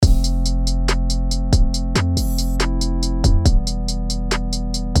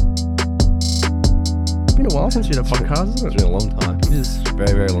while since we did a podcast, isn't it? It's been a long time. It is.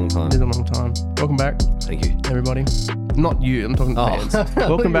 Very, very long time. It is a long time. Welcome back, Thank you. everybody. Not you. I'm talking to the fans.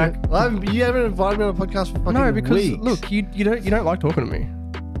 Welcome back. You haven't invited me on a podcast for fucking No, because weeks. look, you don't like talking to me.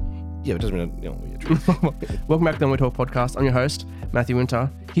 Yeah, it doesn't mean, yeah, true. Welcome back to the We Talk podcast. I'm your host, Matthew Winter,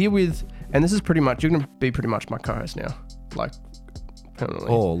 here with, and this is pretty much, you're going to be pretty much my co-host now, like permanently.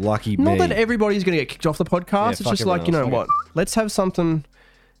 Oh, lucky me. Not that everybody's going to get kicked off the podcast. Yeah, It's fuck just like, you know everyone else. what? Let's have something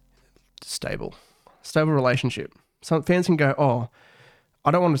stable relationship. Some fans can go, oh, I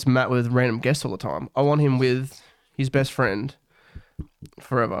don't want this Matt with random guests all the time. I want him with his best friend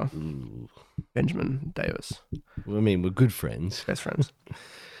forever, Benjamin Davis. Well, I mean, we're good friends. Best friends.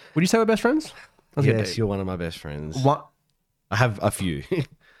 Would you say we're best friends? Let's get Yes, deep. you're one of my best friends. What? I have a few.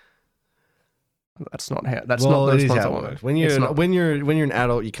 That's not how. That's well, not the it is response I how it wanted. works. When It's you're not. when you're an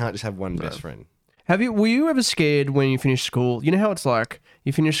adult, you can't just have one best friend. Were you ever scared when you finish school? You know how it's like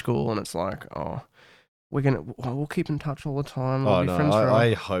you finish school and it's like, oh, we'll keep in touch all the time. We'll Oh be no, friends forever.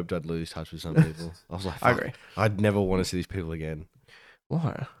 I hoped I'd lose touch with some people. I was like, I fuck, agree. I'd never want to see these people again.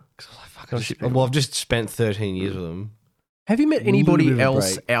 Why? 'Cause I was like, fuck, Those shit well, I've just spent 13 years with them. Have you met A little bit anybody of a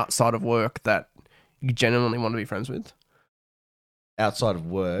else break. outside of work that you genuinely want to be friends with? Outside of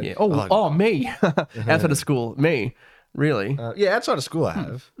work. Yeah. Oh, me. Outside of school, me. Really? Yeah, outside of school I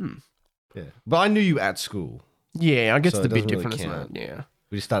have. Hmm. Yeah. But I knew you at school. Yeah, I guess So it's a it bit doesn't really different, count. isn't it? Yeah.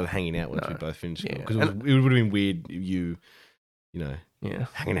 We just started hanging out once No. we both finished school. Yeah. Because it would have been weird if you know, Yeah.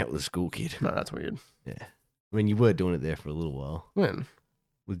 hanging out with a school kid. No, that's weird. Yeah. I mean, you were doing it there for a little while When?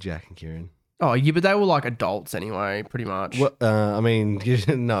 with Jack and Kieran. Oh, yeah, but they were like adults anyway, pretty much. What? I mean,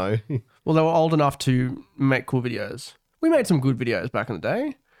 no. Well, they were old enough to make cool videos. We made some good videos back in the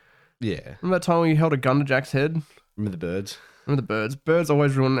day. Yeah. Remember that time we held a gun to Jack's head? Remember the birds? Remember the birds? Birds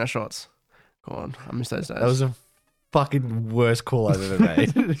always ruining our shots. God, I miss those days. That was the fucking worst call I've ever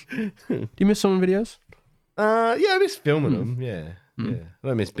made. Do you miss filming videos? Yeah, I miss filming them. Yeah. Yeah. I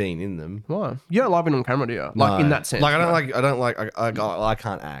don't miss being in them. Why? You don't like being on camera, do you? Like in No. that sense. Like, I no. don't like, I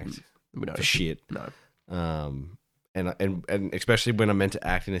can't act We don't. for shit. No. And especially when I'm meant to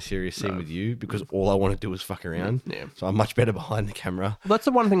act in a serious scene with you, because all I want to do is fuck around. Yeah. So I'm much better behind the camera, Well, that's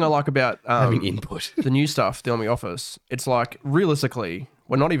the one thing I like about having input. the new stuff, the Army Office. It's like, realistically,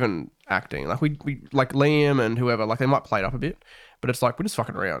 we're not even acting. Like, we like Liam and whoever, like, they might play it up a bit, but it's like, we're just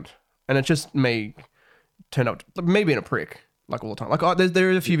fucking around. And it's just me turned up, me being a prick, like, all the time. Like, there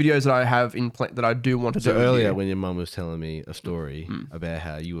are a few videos that I have in that I do want to So do. with earlier, you. when your mum was telling me a story about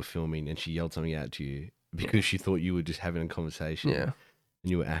how you were filming and she yelled something out to you because she thought you were just having a conversation Yeah. and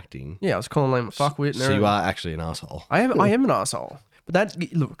you were acting. Yeah, I was calling Liam a fuckwit. And So you everything. are actually an asshole. I am an asshole. But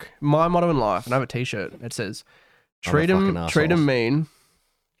that, look, my motto in life, and I have a t-shirt that says, I'm a treat fucking him asshole. mean,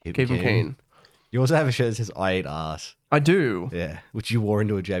 keep him keen. You also have a shirt that says "I eat ass." I do. Yeah, which you wore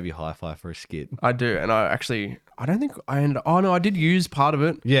into a JB Hi-Fi for a skit. I do. And I don't think I ended up, oh no, I did use part of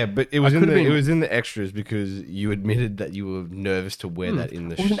it. Yeah, but it was I in could've the been- it was in the extras because you admitted that you were nervous to wear that in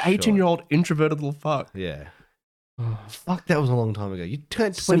the. I was an shot. 18-year-old introverted little fuck. Yeah. Fuck, that was a long time ago. You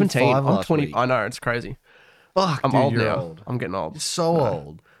turned 25 17. I'm last 20. week. I know, it's crazy. Fuck, I'm dude, old you're now. old. I'm getting You're old. so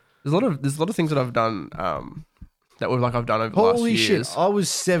old. There's a lot of things that I've done that were like I've done over the last Holy few shit! years. I was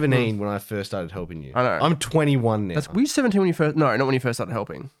 17 when I first started helping you. I know. I'm 21 now. Were you 17 when you first? No, not when you first started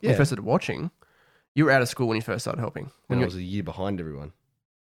helping. When Yeah. you first started watching. You were out of school when you first started helping. when When I you was a year behind everyone.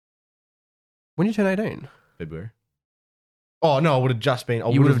 when you turn 18, February. Oh no, I would have just been. I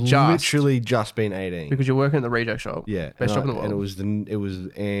You would would've have just- literally just been 18. because you're working at the reject shop. Yeah, Best job in the and world. it was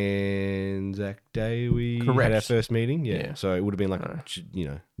Anzac Day we had Correct. our first meeting. Yeah, Yeah. so it would have been like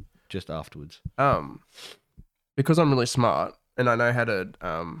No. just afterwards. Because I'm really smart and I know how to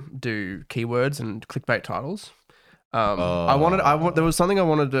do keywords and clickbait titles. There was something I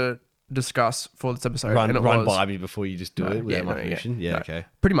wanted to discuss for this episode. Run and it was, by me before you just do No, it without yeah, my no, yeah, permission. Yeah, no. okay.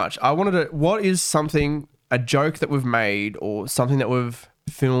 Pretty much. I wanted to. What is something, a joke that we've made, or something that we've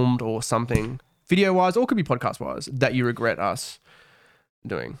filmed, or something video wise, or could be podcast wise, that you regret us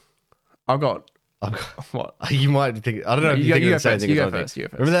doing? I've got what? You might think. I don't know if You you go- think you of the go same first, thing you as go I think. first, you go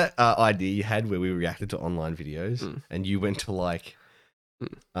first. Remember that idea you had where we reacted to online videos and you went to like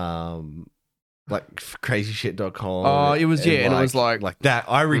crazyshit.com. Oh, it was- yeah, and it was like- that.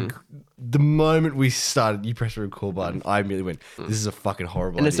 The moment we started, you pressed the record button. I immediately went, "This is a fucking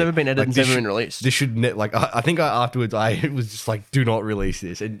horrible." And it's idea. never been edited Like, and it's this never should- been released. This should I think afterwards I was just like, "Do not release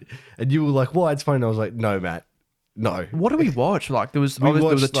this," and you were like, "Why? It's fine." And I was like, "No, Matt, no." What do we watch? Like there was We there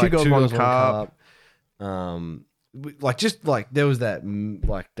was a watched, two girls one Cup. cup. There was that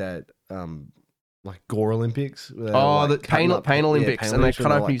gore Olympics. where they were, Oh, the cutting pain Olympics, and they Olympics, cut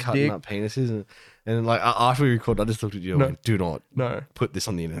where open his cutting dick. up penises, and like after we recorded, I just looked at you and No. went, "Do not No, put this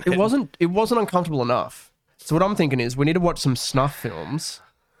on the internet." it wasn't uncomfortable enough. So what I'm thinking is we need to watch some snuff films.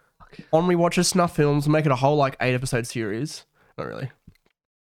 On we watch snuff films, make it a whole like 8-episode series. Not really.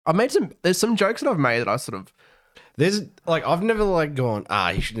 There's some jokes that I've made that I sort of. There's like I've never like gone,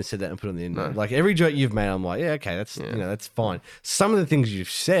 you shouldn't have said that and put it on the internet. No. Like every joke you've made, I'm like, yeah, okay, that's that's fine. Some of the things you've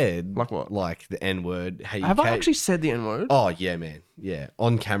said, Like what? Like the N word. Have I actually said the N word? Oh yeah, man. Yeah,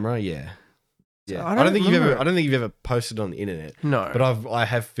 on camera. Yeah. Yeah. I don't think you've ever posted on the internet. No. But I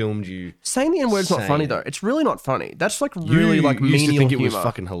have filmed you. Saying the N word's not funny though. It's really not funny. That's like really you like used to menial think it humor. was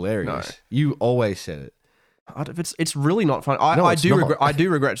fucking hilarious. No. You always said it. It's really not funny. No, I it's do not.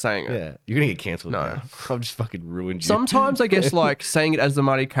 regret saying it. Yeah, you're gonna get cancelled. No. Now. I've just fucking ruined you. Sometimes I guess like saying it as the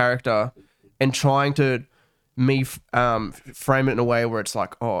Marty character and trying to frame it in a way where it's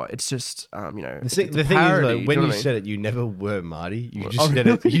like, oh, it's just The thing is, parody, though, do when know you what I mean? said it, you never were Marty. You Oh, just said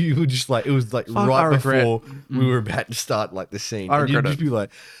it. You were just like, it was like I right regret. before we were about to start like the scene. I and you'd regret just be like,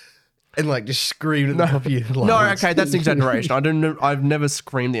 and like just scream at the top of your lungs. No, okay, that's an exaggeration. I've never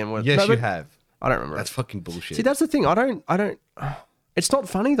screamed the N word. Yes, No, you but have. I don't remember. That's fucking bullshit. See, that's the thing. I don't. It's not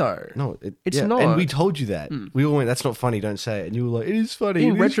funny though. no, it's yeah, not. And we told you that. We all went, that's not funny. Don't say it. And you were like, it is funny.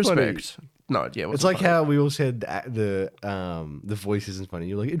 In it is funny." retrospect, no, yeah, it It's wasn't like funny. how we all said the voice isn't funny.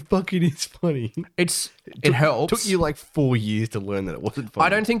 You're like, it fucking is funny. it helps. Took you like 4 years to learn that it wasn't funny. I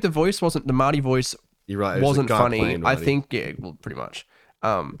don't think the Marty voice You're right. it was wasn't the guy funny. playing I Marty. think well, pretty much.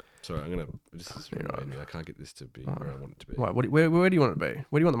 Sorry, I'm gonna. This is reminding me. I can't get this to be where I want it to be. Why, where do you want it to be?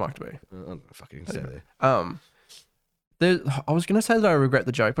 Where do you want the mic to be? I don't know. Fucking stay there. I was gonna say that I regret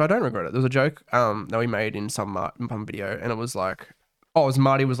the joke, but I don't regret it. There was a joke that we made in some video, and it was like,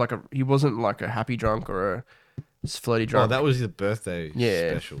 Marty was like he wasn't like a happy drunk or a flirty Oh, drunk. that was the birthday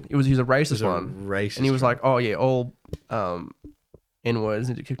special. special. He was a racist It was a one, racist and he was drunk. like, oh yeah, all N words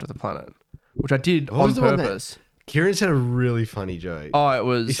need to kick off the planet, which I did What on was the one that- purpose. Kieran said a really funny joke. Oh, it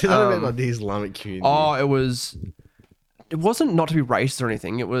was. he said that about like the Islamic community. It was. It wasn't not to be racist or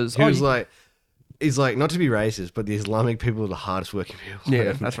anything. It was. he was like, he's like, not to be racist, but the Islamic people are the hardest working people.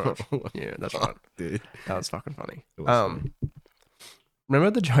 yeah, that's right. Yeah, that's right. Dude. That was fucking funny. It was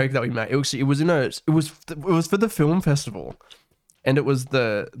Remember the joke that we made? It was for the film festival, and it was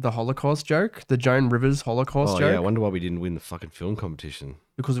the Holocaust joke, the Joan Rivers Holocaust Oh joke, yeah, I wonder why we didn't win the fucking film competition.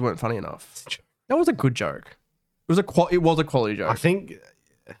 because we weren't funny enough. That was a good joke. It was a quality joke. I think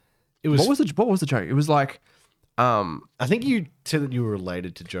it was. What was the joke? It was like, I think you said that you were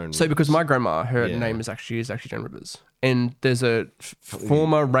related to Joan. so because my grandma, her Yeah. name is actually Joan Rivers, and there's a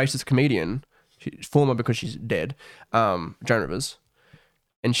former racist comedian, former because she's dead, Joan Rivers,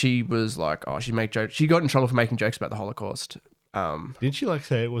 and she was like, she made jokes. She got in trouble for making jokes about the Holocaust. Didn't she like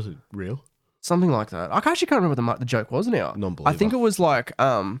say it wasn't real? Something like that. I actually can't remember what the joke was now. Non-believer. I think it was like,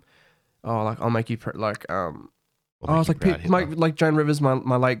 I'll make you I was like, like Joan Rivers,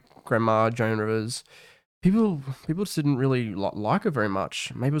 my late grandma, Joan Rivers. People just didn't really like her very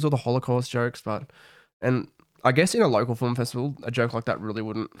much. Maybe it was all the Holocaust jokes, and I guess in a local film festival, a joke like that really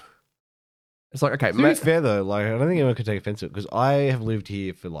wouldn't. It's like, okay, To be fair though, like I don't think anyone could take offense to it because I have lived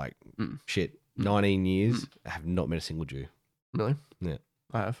here for like 19 years. I have not met a single Jew. really? Yeah.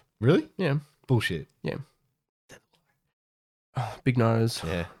 I have. Really? Yeah. Bullshit. Big nose.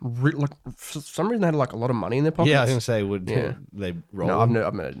 Yeah. Like for some reason they had like a lot of money in their pockets. Yeah, I was gonna say would Yeah. they roll? No, them?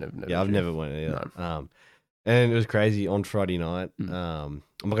 I've never. Yeah, I've Jew. never went either. And it was crazy on Friday night. I'm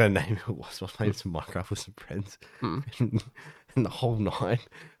not gonna name who it was. I was playing some Minecraft with some friends, and the whole night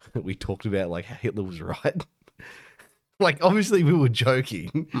we talked about like how Hitler was right. Like obviously we were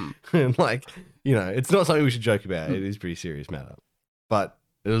joking, and like it's not something we should joke about. It is a pretty serious matter, but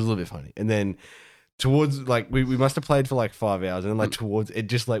it was a little bit funny. And then towards like we must have played for like 5 hours, and then like towards it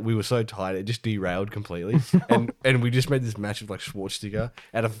just like we were so tired it just derailed completely, and we just made this massive like Schwarzenegger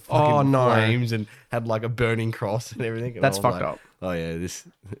out of fucking flames and had like a burning cross and everything. And That's I was fucked like, up. Oh yeah,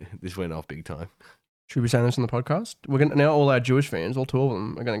 this went off big time. Should we be saying this on the podcast? We're gonna now all our Jewish fans, all 2 of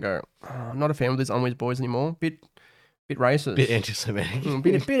them, are gonna go. I'm not a fan of these Unwizz boys anymore. Bit racist. Bit anti-Semitic.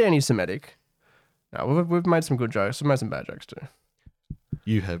 bit anti-Semitic. No, we've made some good jokes. We've made some bad jokes too.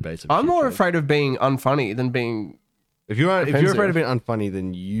 You have made some. I'm shit more jokes. afraid of being unfunny than being. If you're offensive. afraid of being unfunny,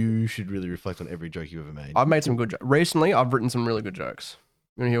 then you should really reflect on every joke you ever made. I've made some good jokes. Recently, I've written some really good jokes.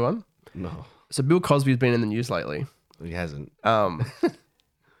 You want to hear one? No, So Bill Cosby's been in the news lately. he hasn't.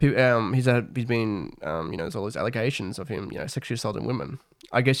 He's been there's all these allegations of him sexually assaulting women.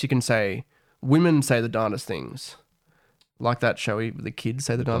 I guess you can say women say the darndest things, like that show. The kids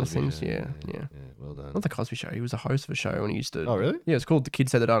say the darndest Cosby things. Show, Yeah. Yeah, well done. Not the Cosby Show. He was a host of a show and he used to. Oh really? Yeah, it's called The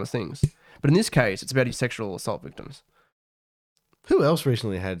Kids Say the Darndest Things. But in this case, it's about his sexual assault victims. Who else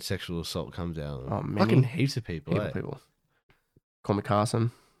recently had sexual assault comes out? Oh, many. Fucking heaps of people. People. Call me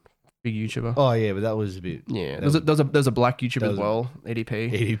Carson. big YouTuber. Oh yeah, but that was a bit Yeah, that there's a black YouTuber that as was- well,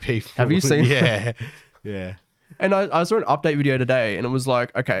 EDP. EDP. Have you seen- Yeah, yeah. And I saw an update video today, and it was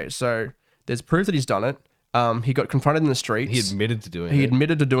like, okay, so there's proof that he's done it. He got confronted in the streets. He admitted to doing He it.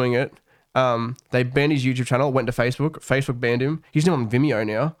 admitted to doing it. They banned his YouTube channel. Went to Facebook. Facebook banned him. He's now on Vimeo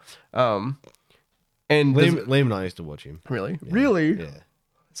now. And Liam and I used to watch him. really, really. Yeah.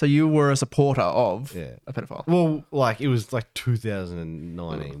 So you were a supporter of Yeah. a pedophile. Well, like it was like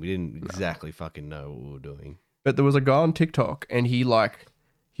 2019. We didn't exactly fucking know what we were doing. But there was a guy on TikTok, and he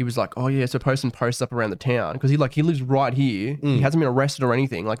was like, oh yeah, so posting posts up around the town because he lives right here. He hasn't been arrested or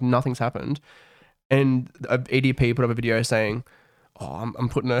anything. Like nothing's happened. And a EDP put up a video saying, oh, I'm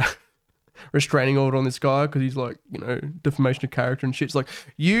putting a restraining order on this guy because he's like, defamation of character and shit. It's like,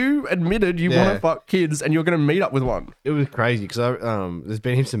 you admitted you want Yeah. to fuck kids and you're going to meet up with one. It was crazy because there's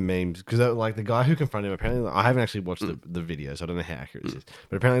been some memes because like the guy who confronted him apparently I haven't actually watched the video so I don't know how accurate this is,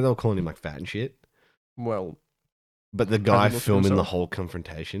 but apparently they were calling him like fat and shit. Well, But the guy Hasn't looked at filming the himself. whole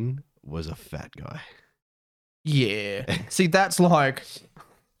confrontation was a fat guy. yeah. See, that's like,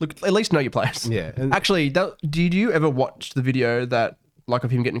 look, at least know your place. Yeah, and Actually, did you ever watch the video that, like,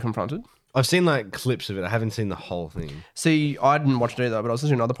 of him getting confronted? I've seen like clips of it. I haven't seen the whole thing. See, I didn't watch it either, but I was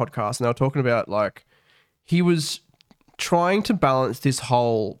listening to another podcast and they were talking about like he was trying to balance this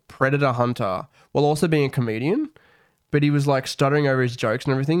whole predator hunter while also being a comedian, but he was like stuttering over his jokes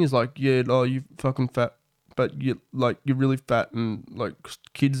and everything. He's like, yeah, oh, you fucking fat, but you're really fat and like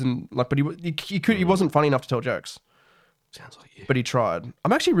kids and like, but he wasn't funny enough to tell jokes, Sounds like you. but he tried.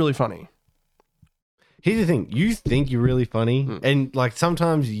 I'm actually really funny. Here's the thing: you think you're really funny, and like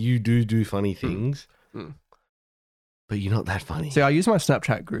sometimes you do funny things, but you're not that funny. See, I use my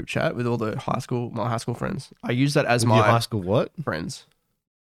Snapchat group chat with all my high school friends. I use that as With your high my school what? friends.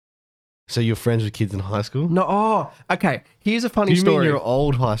 So you're friends with kids in high school? No, okay. Here's a funny Do you story. mean your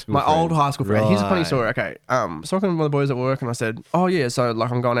old high school? My old high school friend. Here's a funny Right. story. Okay. I was talking to one of the boys at work and I said, oh yeah, so like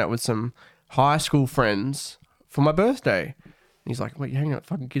I'm going out with some high school friends for my birthday. And he's like, wait, you're hanging out with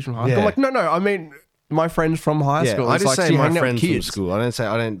fucking kids from high school? I'm Yeah. like, no, I mean my friends from high Yeah, school. I It's just like, say so you're my hanging out with friends from kids. school.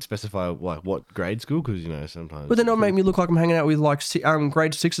 I don't specify like what grade school because sometimes. But then it'll make me look like I'm hanging out with like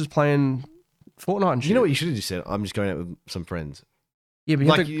grade sixes playing Fortnite and shit. You know what you should have just said? I'm just going out with some friends. Yeah, but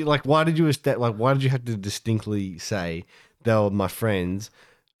you have to, Why did you have to distinctly say they were my friends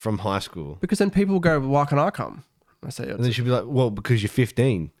from high school? because then people will go, why can't I come? I say, And they should be like, well, because you're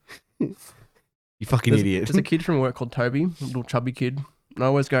 15. You fucking idiot. There's a kid from work called Toby, a little chubby kid. And I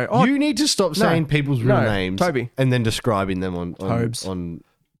always go, oh, You need to stop saying people's real names, Toby. and then describing them on Tobes. on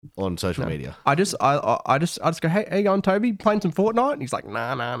social media. I just go, hey, how you going, Toby? Playing some Fortnite? And he's like,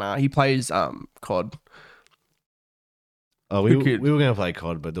 nah. He plays COD. Oh, Good we kid. were going to play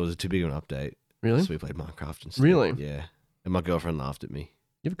COD, but there was a too big of an update, Really? so we played Minecraft instead. Really? Yeah. And my girlfriend laughed at me.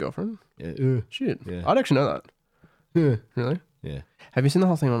 You have a girlfriend? Yeah. Shit. Yeah. I'd actually know that. Yeah. Really? Yeah. Have you seen the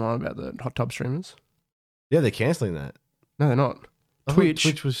whole thing online about the hot tub streamers? Yeah, they're cancelling that. No, they're not. I thought Twitch.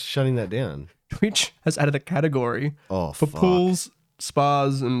 Twitch was shutting that down. Twitch has added a category Oh, for fuck. pools,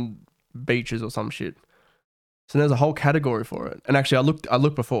 spas, and beaches or some shit. So there's a whole category for it. And actually, I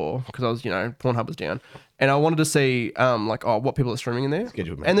looked before because I was, Pornhub was down, and I wanted to see what people are streaming in there.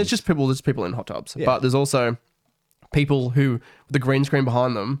 Scheduled And there's maintenance. just people in hot tubs, Yeah. but there's also people who with the green screen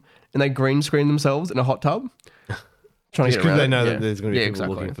behind them, and they green screen themselves in a hot tub, trying Just to get because around they it. know Yeah. that there's going to be Yeah, people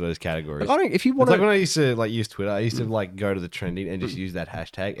exactly. looking for those categories. Like, I don't. If you It's want like when to, I used to use Twitter. I used to go to the trending and just use that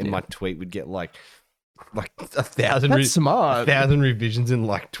hashtag, and Yeah. my tweet would get like 1,000 that's smart. 1,000 revisions in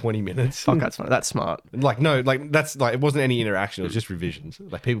like 20 minutes. Fuck, that's funny. That's smart. That's it wasn't any interaction. It was just revisions.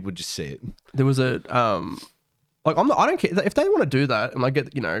 Like people would just see it. There was a I don't care if they want to do that and like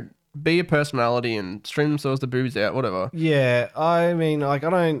get be a personality and stream themselves the boobs out, whatever. Yeah, I mean, like I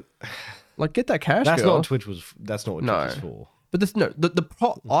don't. Like get that cash. That's girl. not Twitch was. That's not what No. Twitch is for.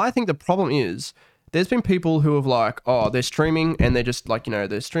 But I think the problem is there's been people who have they're streaming and they're just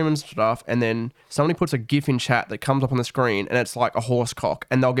they're streaming stuff and then somebody puts a GIF in chat that comes up on the screen and it's like a horse cock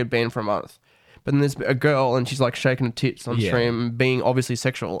and they'll get banned for a month. But then there's a girl and she's like shaking her tits on Yeah. stream, being obviously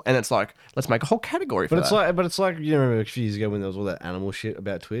sexual, and it's like let's make a whole category for But that. it's like you remember a few years ago when there was all that animal shit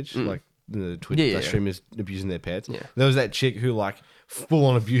about Twitch, like the Twitch Yeah, yeah. streamers abusing their pets. Yeah. There was that chick who like full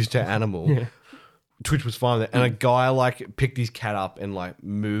on abused her animal. Yeah. Twitch was fine with it, and a guy like picked his cat up and like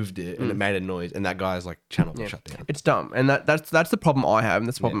moved it, and it made a noise, and that guy's like channel got shut down. It's dumb, and that's the problem I have, and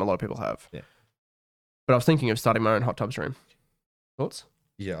that's the problem a lot of people have. Yeah. But I was thinking of starting my own hot tub stream. Thoughts?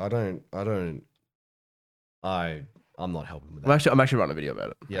 Yeah, I'm not helping with I'm that. actually writing a video about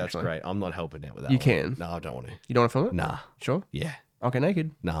it. Yeah, that's actually. great. I'm not helping out with that. You one. can. No, I don't want to. You don't want to film it? Nah. Sure. Yeah. I'll get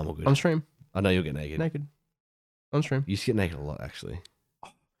naked. Nah, I'm all good. On stream. I know you'll get naked. Naked. On stream. You used to get naked a lot, actually.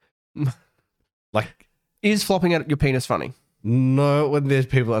 Like, Is flopping out your penis funny? no, when there's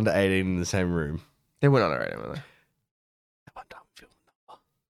people under 18 in the same room. They weren't under 18, were they?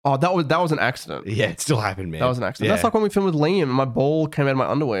 Oh, that was an accident. Yeah, it still happened, man. That was an accident. Yeah. That's like when we filmed with Liam and my ball came out of my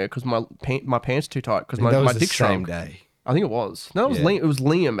underwear because my pants too tight because that was my the dick same shrunk. day. I think it was. No, it was Yeah. Liam. It was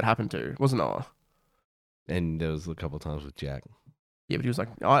Liam it happened to. It wasn't Noah. And there was a couple of times with Jack. Yeah, but he was like,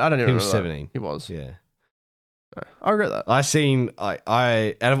 I don't even He know. was 17. He was. Yeah. I regret that.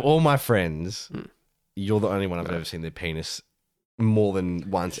 I out of all my friends, Mm. you're the only one I've ever seen their penis more than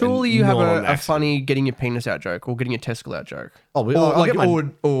once. Surely and you have not on a accident. funny getting your penis out joke or getting your testicle out joke. Oh, Or I'll, like, get my,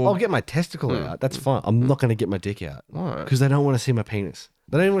 or I'll get my testicle out. That's fine. I'm not going to get my dick out Alright. because they don't want to see my penis.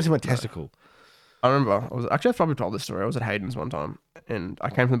 They don't even want to see my testicle. I remember I've probably told this story. I was at Hayden's one time and I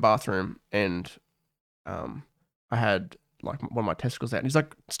came from the bathroom and I had like one of my testicles out and he's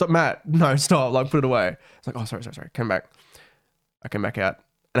like, "Stop, Matt! No, stop! Like, put it away." It's like, "Oh, sorry." Came back. I came back out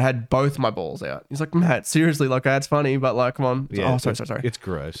and I had both my balls out. He's like, "Matt, seriously? Like, that's funny, but like, come on." Yeah, Oh, sorry. It's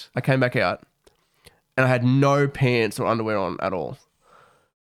gross. I came back out and I had no pants or underwear on at all.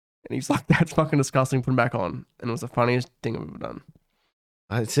 And he's like, "That's fucking disgusting. Put them back on." And it was the funniest thing I've ever done.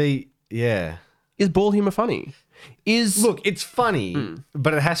 I see. Yeah. Is ball humor funny? Look, it's funny,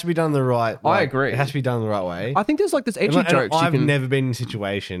 but it has to be done the right. I agree. It has to be done the right way. I think there's like this edgy And jokes. I've never been in a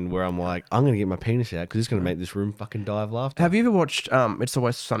situation where I'm like, I'm going to get my penis out because it's going to make this room fucking die of laughter. Have you ever watched It's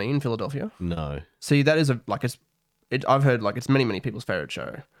Always Sunny in Philadelphia? No. See, that is I've heard like it's many people's favorite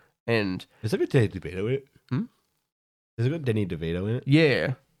show, and Has it got Danny DeVito in it? Hmm? Has it got Danny DeVito in it?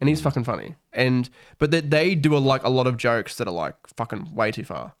 yeah, and he's fucking funny, but they do a lot of jokes that are like fucking way too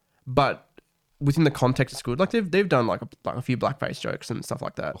far, but within the context it's good. Like they've done like a few blackface jokes and stuff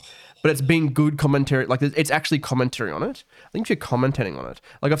like that, but it's been good commentary. Like it's actually commentary on it. I think if you're commentating on it,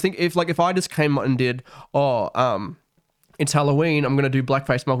 like I think if I just came and did it's Halloween, I'm gonna do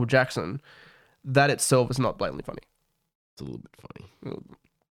blackface Michael Jackson, that itself is not blatantly funny. It's a little bit funny.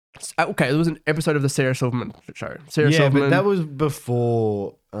 Okay, there was an episode of the Sarah Silverman show. Sarah Yeah, Silverman, but that was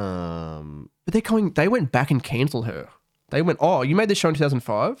before. but they went back and cancelled her. They went, "Oh, you made this show in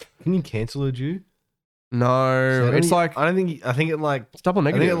 2005." Can you cancel a Jew? No, it's like I think it like it's double I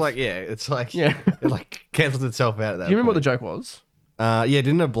negative. think it like it's like Yeah. it like cancels itself out. At that Do you remember what the point. joke was? Yeah,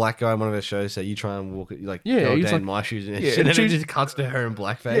 didn't a black guy on one of her shows say you try and walk like Yeah, go he's down like- my shoes and yeah, shit, and she- it just cuts to her in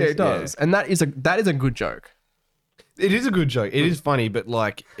blackface. Yeah, it does, and that is a good joke. It is a good joke. It is funny, but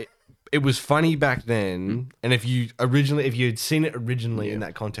like it was funny back then. And if you had seen it originally in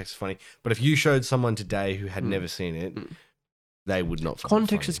that context, it's funny. But if you showed someone today who had never seen it, they would not. Find it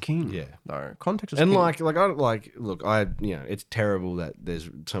Context funny. is king. Yeah. No, context is And king. it's terrible that there's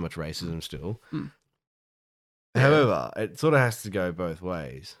so much racism still. However, it sort of has to go both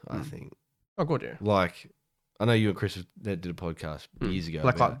ways, I think. oh, good, yeah. Like, I know you and Chris did a podcast years ago.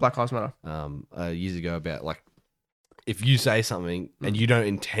 Black Lives Matter. Years ago about like if you say something and you don't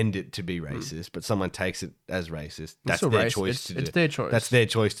intend it to be racist, but someone takes it as racist, that's still their racist. choice to do. It's their choice. That's their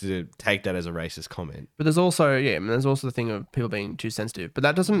choice to take that as a racist comment. But there's also the thing of people being too sensitive. But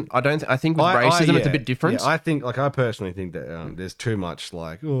that doesn't. I think with racism it's a bit different. Yeah, I personally think that there's too much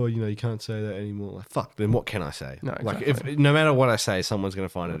like, oh, you can't say that anymore. Like, fuck, then what can I say? No, Like, exactly. if no matter what I say, someone's going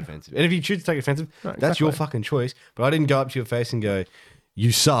to find it offensive. And if you choose to take it offensive, that's your exactly. fucking choice. But I didn't go up to your face and go,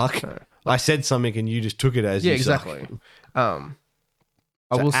 you suck. I said something and you just took it as Yeah, you suck. exactly. So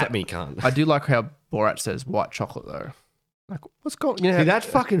I will say, at me, cunt. I do like how Borat says white chocolate though. Like, what's going? See, that's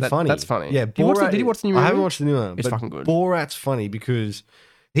fucking funny. That's funny. Yeah, Did you watch the new movie? I haven't watched the new one. It's but fucking good. Borat's funny because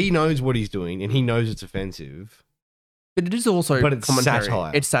he knows what he's doing and he knows it's offensive. But it is also But it's commentary.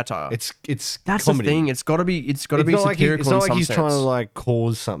 satire. It's satire. It's That's comedy. the thing. It's got to be. It's got to be not like satirical it's not in like some he's sense. trying to like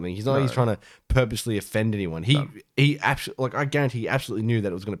cause something. He's not like he's No. trying to purposely offend anyone. He absolutely like I guarantee he absolutely knew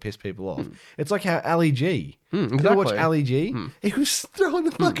that it was going to piss people off. It's like how Ali G. You ever watch exactly. Ali G? He was throwing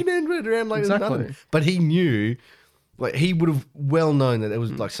the fucking N-word around like there's Exactly. nothing. But he knew. Like he would have well known that it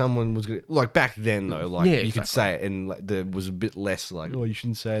was like someone was gonna like back then though like Yeah, you could say it and like there was a bit less like you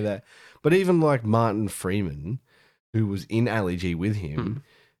shouldn't say that, but even like Martin Freeman, who was in Ali G with him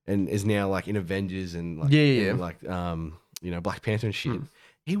and is now like in Avengers and like Yeah. in, like Black Panther and shit,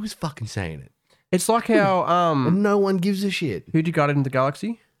 he was fucking saying it It's like how and no one gives a shit. who did Guardians of the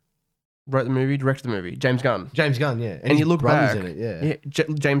Galaxy? Wrote the movie, directed the movie. James Gunn. James Gunn, yeah, And his you look brother's back, in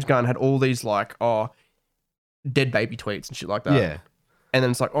it, James Gunn had all these like dead baby tweets and shit like that. yeah. And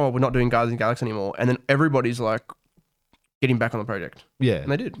then it's like, we're not doing Guardians of the Galaxy anymore. And then everybody's like getting back on the project. Yeah,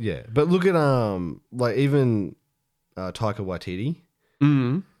 And they did. yeah. But look at like even Taika Waititi.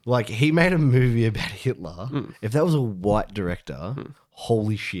 Mm. Like he made a movie about Hitler. If that was a white director,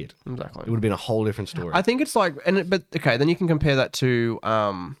 holy shit. Exactly. It would have been a whole different story. I think it's like, but okay, then you can compare that to,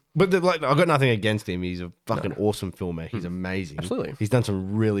 But like, I've got nothing against him. He's a fucking awesome filmmaker. He's amazing. Absolutely. He's done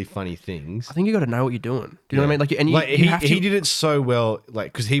some really funny things. I think you got to know what you're doing. Do you know what I mean? Like, and you, Like, you have to. he did it so well,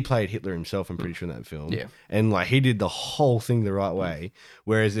 like, because he played Hitler himself, I'm pretty sure, in that film. Yeah. And like, he did the whole thing the right way.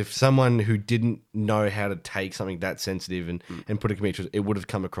 Whereas if someone who didn't know how to take something that sensitive and put a comedic, it would have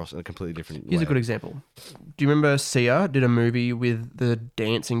come across in a completely different Here's way. a good example. Do you remember Sia did a movie with the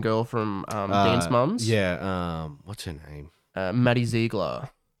dancing girl from Dance Mums? Yeah. What's her name? Maddie Ziegler.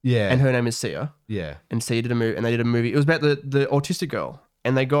 Yeah. And her name is Sia. yeah. And Sia did a movie, and they did a movie. It was about the autistic girl,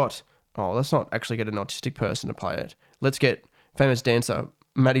 and they got, let's not actually get an autistic person to play it. Let's get famous dancer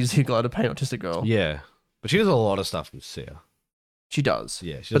Maddie Ziegler to play an autistic girl. Yeah. But she does a lot of stuff with Sia. She does.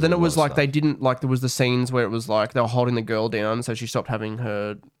 Yeah. She But does then a it lot was of like stuff. they didn't, like, there was the scenes where it was like they were holding the girl down, so she stopped having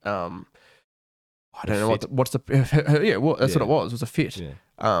her, I don't know what's the, yeah, well, that's what it was. It was a fit. Yeah.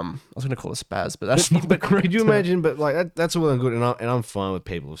 I was going to call it spaz, but that's not the correct Could you term. imagine? But like that's all well and good, and I'm fine with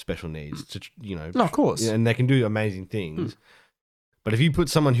people with special needs. To No, of course. and they can do amazing things. But if you put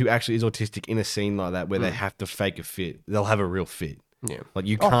someone who actually is autistic in a scene like that where they have to fake a fit, they'll have a real fit. Yeah. Like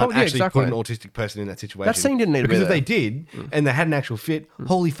you Oh, can't yeah, actually exactly. put an autistic person in that situation. That scene didn't need to be because if there. they did and they had an actual fit,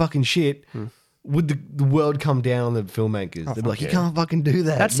 holy fucking shit, would the world come down on the filmmakers? They'd be fuck like, you yeah. can't fucking do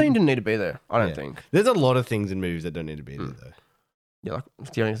that. That scene didn't need to be there, I don't Yeah. think. There's a lot of things in movies that don't need to be there though. Yeah, like,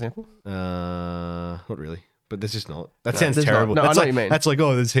 do you have an example? Not really. But there's just not. That No, sounds there's not. terrible. No, I That's know like, what you mean. That's like,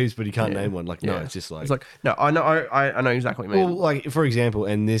 oh, there's heaps, but you can't Yeah. name one. Like, no, Yeah. it's just like, It's like, no, I know exactly what you well, mean. like for example,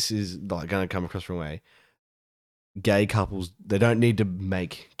 and this is like going to come across the wrong way. Gay couples, they don't need to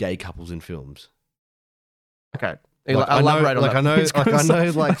make gay couples in films. Okay. Like, I know- Elaborate on like, that. I know- please, like, I Chris.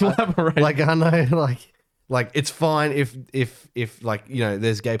 know, like, Elaborate. Like I know, like it's fine if like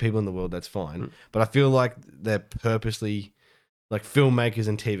there's gay people in the world, that's fine. But I feel like they're purposely, like filmmakers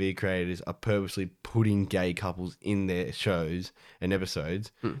and TV creators are purposely putting gay couples in their shows and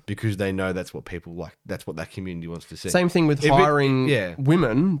episodes because they know that's what people like. That's what that community wants to see. Same thing with If it- hiring yeah.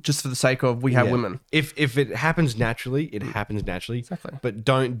 women just for the sake of we have Yeah. women. If it happens naturally, it happens naturally. Exactly. But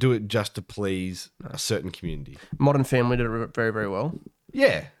don't do it just to please a certain community. Modern Family did it very, very well.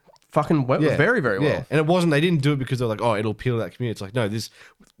 Yeah. Fucking well, Yeah. very, very well. Yeah. And it wasn't, they didn't do it because they're like, oh, it'll appeal to that community. It's like, no, this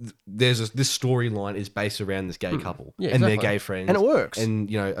storyline is based around this gay couple Yeah, and their exactly. gay friends. And it works. And,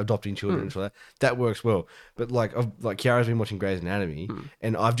 adopting children and all that. That works well. But like, Kiara's been watching Grey's Anatomy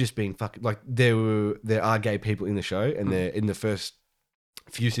and I've just been fucking, like, there are gay people in the show and they're in the first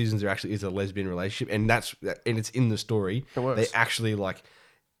few seasons, there actually is a lesbian relationship and it's in the story. It works. They actually like,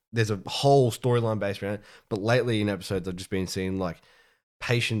 there's a whole storyline based around it. But lately in episodes, I've just been seeing like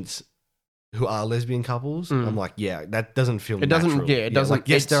patients who are lesbian couples. I'm like, yeah, that doesn't feel It doesn't- natural. yeah, it doesn't- Like,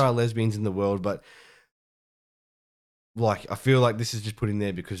 yes, it's- there are lesbians in the world, but like, I feel like this is just put in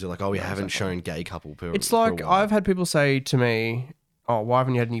there because they're like, oh, we haven't shown gay couple. It's like I've had people say to me, "Oh, why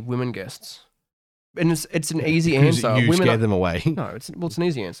haven't you had any women guests?" And it's an easy answer. You Women scared them away. No, it's an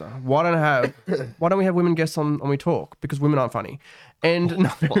easy answer. Why don't we have women guests on when we talk? Because women aren't funny. And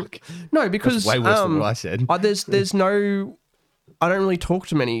no, because That's way worse than what I said. there's no. I don't really talk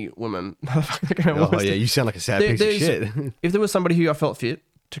to many women. Oh yeah, you sound like a sad piece of There's- shit. If there was somebody who I felt fit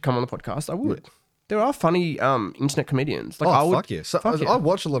to come on the podcast, I would. There are funny internet comedians. Like Oh I would. fuck yeah! So, fuck yeah. I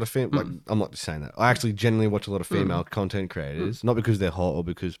watch a lot of like I'm not just saying that. I actually genuinely watch a lot of female content creators, not because they're hot or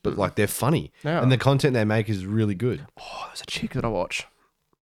but like they're funny, Yeah. and the content they make is really good. Oh, there's a chick that I watch,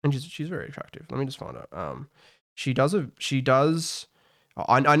 and she's very attractive. Let me just find her. She does.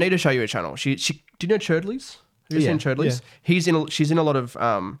 I need to show you her channel. She do you know Churdleys? Have you Yeah, seen Churdleys? She's in a lot of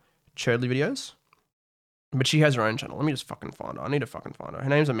Churdley videos, but she has her own channel. Let me just fucking find her. I need to fucking find her. Her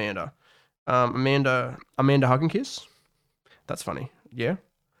name's Amanda. Amanda Hug and Kiss. That's funny. Yeah,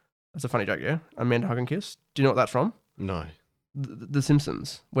 that's a funny joke. Yeah, Amanda Hug and Kiss. Do you know what that's from? No, The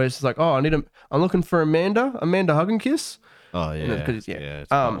Simpsons, where it's like, oh, I'm looking for Amanda Hug and Kiss. oh yeah, Because it's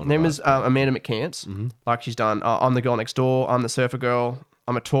that one name vibe. is Amanda McCants. Like she's done. I'm the girl next door. I'm the surfer girl.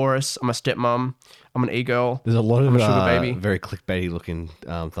 I'm a Taurus. I'm a stepmom. I'm an e-girl. There's a lot of I'm a sugar baby. very clickbaity looking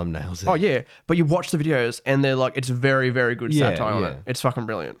thumbnails. Oh yeah, but you watch the videos and they're like, it's very, very good Yeah, satire on yeah. it. It's fucking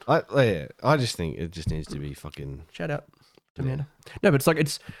brilliant. I just think it just needs to be fucking. Shout out to Amanda. No, but it's like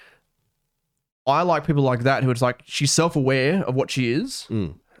I like people like that who it's like she's self-aware of what she is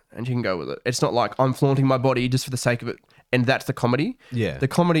and she can go with it. It's not like I'm flaunting my body just for the sake of it, and that's the comedy. Yeah, The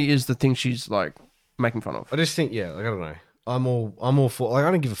comedy is the thing she's like making fun of. I just think like I don't know. I'm all for like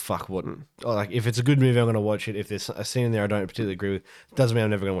I don't give a fuck what like if it's a good movie I'm gonna watch it. If there's a scene in there I don't particularly agree with, doesn't mean I'm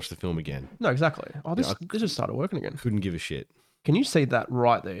never gonna watch the film again. No, exactly. Oh, this just started working again. Couldn't give a shit. Can you see that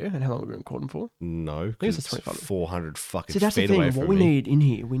right there? And how long have we been recording for? No, it's because a it's 25. 400 fucking See, that's the feet thing. away What from we me. need in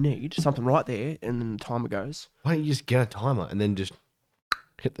here, we need something right there, and then the timer goes. Why don't you just get a timer and then just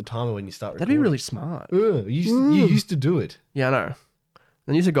hit the timer when you start That'd recording? be really smart. You used to do it. Yeah, I know.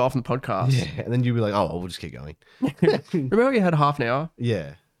 Then you used to go off on the podcast. Yeah, and then you'd be like, oh, we'll just keep going. Remember when you had half an hour Yeah.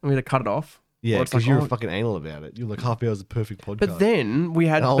 and we had to cut it off? Yeah, Or it's because like, you're oh- fucking anal about it. You're like, half hour's the perfect podcast. But then we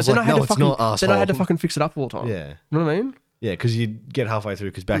had. And I was But then like, I had no, to it's fucking. not, Then I had to asshole. fucking fix it up all the time. Yeah. You know what I mean? Yeah, because you'd get halfway through,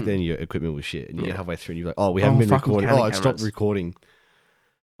 because back then your equipment was shit, and you Yeah. get halfway through and you're like, oh, we haven't been fucking recording. counting Oh, it stopped cameras. recording.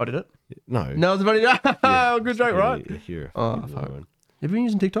 I did it. No. No, it's funny. Yeah. Good joke, right? Here. Oh, Another fuck. one. Have you been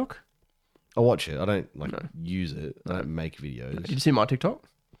using TikTok? I watch it. I don't No. use it. I don't make videos. Did you see my TikTok?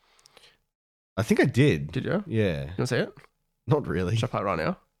 I think I did. Did you? Yeah. You want to see it? Not really. Should I play it right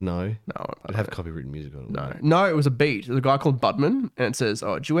now? No. No, I won't play I'd it have right copywritten music on it. now. No, it was a beat. There's a guy called Budman, and it says,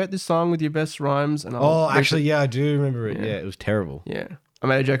 "Oh, duet this song with your best rhymes." And Oh, I'll actually, yeah, I do remember it. Yeah. Yeah, it was terrible. yeah. I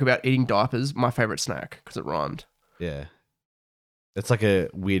made a joke about eating diapers, my favorite snack, because it rhymed. Yeah. It's like a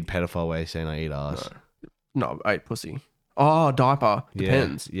weird pedophile way of saying I eat ass. No, I ate pussy. Oh, diaper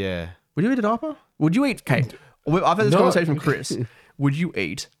depends. Yeah. Would you eat a diaper? Would you eat? Okay, I've had this No. conversation with Chris. Would you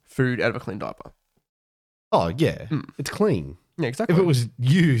eat food out of a clean diaper? Oh, yeah. Mm. It's clean. Yeah, exactly. If it was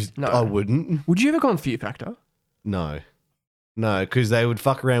used, No. I wouldn't. Would you ever go on Fear Factor? No. No, because they would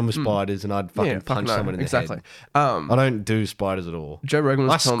fuck around with spiders and I'd fucking punch no, someone in the exactly. head. Um, I don't do spiders at all. Joe Rogan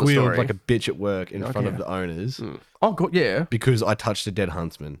was I telling the squealed story. like a bitch at work in front Okay. of the owners Oh god, yeah. because I touched a dead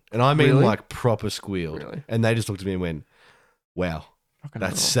huntsman. And I mean Really? like proper squealed. Really? And they just looked at me and went, wow, Fucking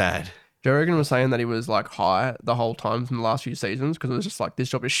that's hell. sad. Joe Rogan was saying that he was like high the whole time from the last few seasons because it was just like this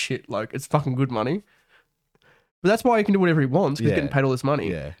job is shit. Like it's fucking good money. But that's why he can do whatever he wants. 'Cause he's Yeah. getting paid all this money.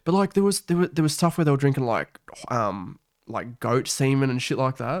 Yeah. But like there was stuff where they were drinking like goat semen and shit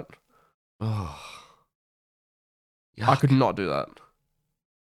like that. Oh. I could not do that.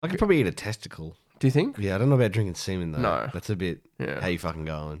 I could probably eat a testicle. Do you think? Yeah, I don't know about drinking semen though. No. That's a bit Yeah. how you fucking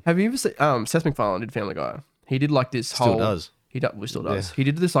going. Have you ever seen Seth MacFarlane did Family Guy? He did like this Still whole does. He still does. He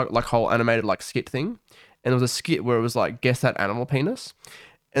did this like whole animated like skit thing, and there was a skit where it was like guess that animal penis,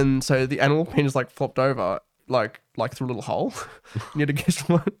 and so the animal penis like flopped over like through a little hole. And you had to guess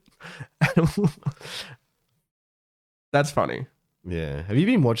what animal. That's funny. Yeah. Have you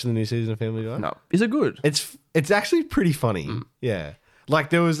been watching the new season of Family Guy? No, is it good? It's actually pretty funny. Mm. Yeah. Like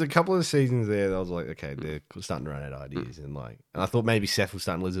there was a couple of seasons there that I was like, okay, they're starting to run out of ideas, and I thought maybe Seth was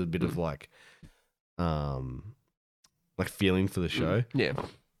starting to lose a bit of like feeling for the show. Yeah,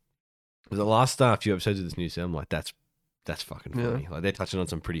 But the last few episodes of this new season, I'm like, that's fucking Yeah. funny. Like they're touching on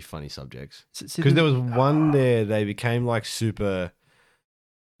some pretty funny subjects. because Because there was one there, they became like super.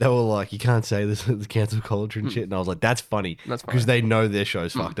 They were like, you can't say this at the cancel culture and shit, and I was like, that's funny that's because funny. they know their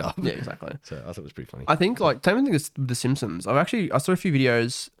show's fucked up. Yeah, exactly. So I thought it was pretty funny. I think like same thing with The Simpsons. I saw a few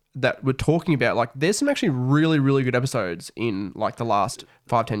videos that were talking about like there's some actually really really good episodes in like the last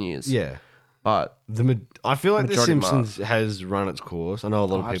 5-10 years. Yeah. But I feel like The Majority of Simpsons has run its course. I know a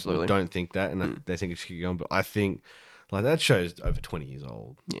lot of people absolutely. don't think that, and they think it should keep going. But I think like that show's over 20 years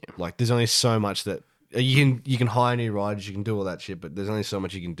old. Yeah. Like there's only so much that you can hire new riders, you can do all that shit, but there's only so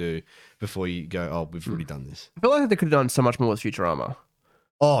much you can do before you go, oh, we've already done this. I feel like they could have done so much more with Futurama.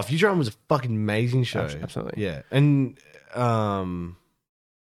 Oh, Futurama was a fucking amazing show. Absolutely. Yeah, and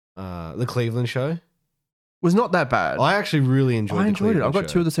the Cleveland show. Was not that bad. I actually really enjoyed. I the enjoyed it. Cleveland I've got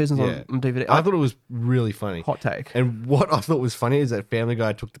show. 2 of the seasons Yeah. on DVD. I thought it was really funny. Hot take. And what I thought was funny is that Family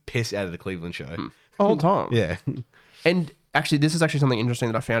Guy took the piss out of the Cleveland show. The whole time. Yeah. And actually, this is actually something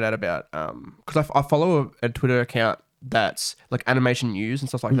interesting that I found out about because I follow a Twitter account that's like animation news and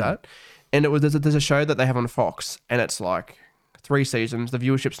stuff like that. And there's a show that they have on Fox, and it's like 3 seasons. The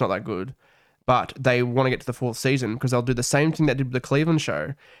viewership's not that good, but they want to get to the 4th season because they'll do the same thing they did with the Cleveland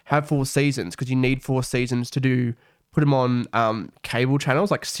show, have 4 seasons because you need 4 seasons to put them on cable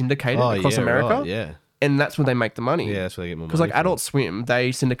channels like syndicated across America. Right, yeah. And that's when they make the money. Yeah, that's where they get more money. Because like from. Adult Swim,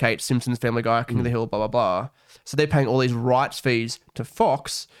 they syndicate Simpsons, Family Guy, King of the Hill, blah blah blah. So they're paying all these rights fees to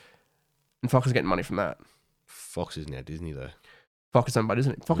Fox, and Fox is getting money from that. Fox is now Disney though. Fox is owned by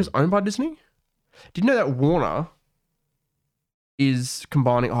Disney. Fox is owned by Disney. Did you know that Warner is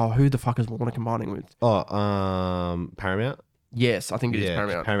combining? Oh, who the fuck is Warner combining with? Oh, Paramount. Yes, I think it is Yeah,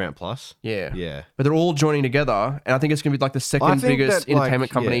 Paramount. Paramount Plus. Yeah. Yeah. But they're all joining together, and I think it's going to be like the second think biggest that, like,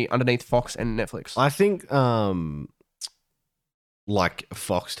 entertainment company underneath Fox and Netflix. I think like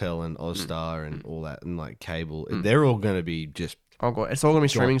Foxtel and Ozstar and all that and like cable, they're all going to be just Oh god, it's all going to be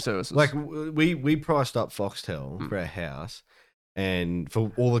streaming services. like we priced up Foxtel for our house. And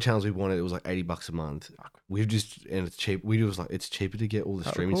for all the channels we wanted, it was like $80 a month. We've just, and it's cheap. We was like, it's cheaper to get all the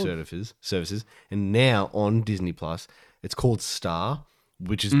streaming cool. services. And now on Disney Plus, It's called Star,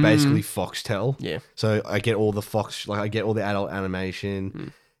 which is basically Foxtel. Yeah. So I get all the I get all the adult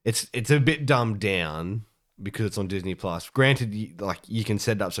animation. It's a bit dumbed down because it's on Disney Plus. Granted, you can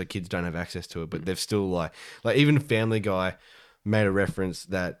set it up so kids don't have access to it, but they've still like even Family Guy made a reference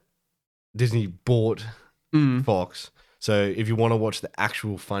that Disney bought Fox. So if you want to watch the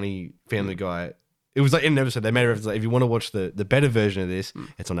actual funny Family Guy, it was like in an episode they made a reference like if you want to watch the better version of this,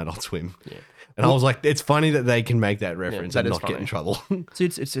 it's on Adult Swim. Yeah. And I was like, it's funny that they can make that reference and not get in trouble. See,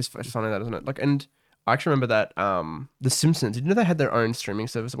 it's funny that, isn't it? Like, and I actually remember that The Simpsons. Did you know they had their own streaming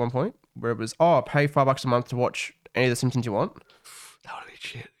service at one point where it was pay $5 a month to watch any of the Simpsons you want? That would be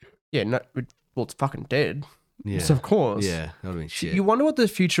shit. Yeah, no, well, it's fucking dead. Yeah, so of course. Yeah, that would be shit. You wonder what the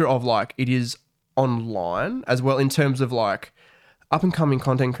future of like it is online as well in terms of like up and coming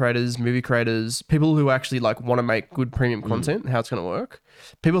content creators, movie creators, people who actually like want to make good premium content, how it's going to work.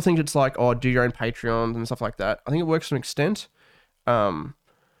 People think it's like, do your own Patreons and stuff like that. I think it works to an extent. But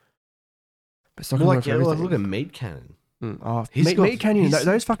it's not look at Meat Cannon. Meat Canyon.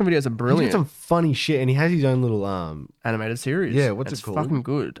 Those fucking videos are brilliant. He's got some funny shit, and he has his own little animated series. Yeah, what's it called? It's fucking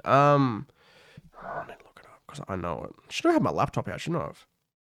good. I need to look it up because I know it. Should I have my laptop out? Shouldn't I have?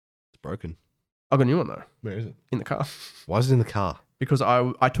 It's broken. I got a new one though. Where is it? In the car. Why is it in the car? Because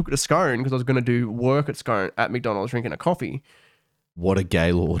I took it to Scone because I was going to do work at Scone at McDonald's drinking a coffee. What a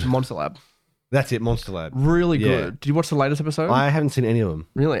gaylord. Monster Lab. That's it, Monster Lab. Really good. Did you watch the latest episode? I haven't seen any of them.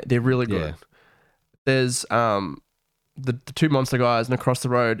 Really? They're really good. Yeah. There's the two monster guys, and across the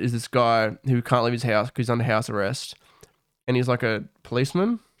road is this guy who can't leave his house because he's under house arrest. And he's like a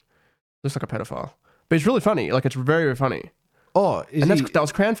policeman. Looks like a pedophile. But it's really funny. Like, it's very, very funny. Oh, that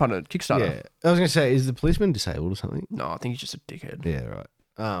was crowdfunded, Kickstarter. Yeah. I was going to say, is the policeman disabled or something? No, I think he's just a dickhead. Yeah, right.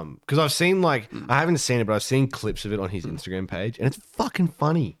 Because I've seen I haven't seen it, but I've seen clips of it on his Instagram page, and it's fucking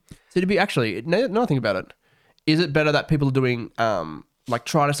funny. So to be actually, now think about it, is it better that people are doing like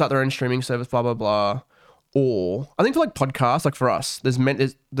try to start their own streaming service, blah blah blah, or I think for like podcasts, like for us, there's most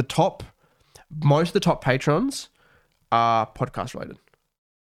of the top patrons are podcast related.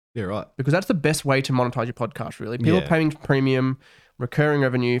 Yeah, right. Because that's the best way to monetize your podcast, really. People paying premium, recurring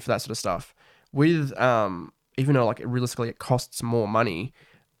revenue for that sort of stuff. With even though like realistically it costs more money,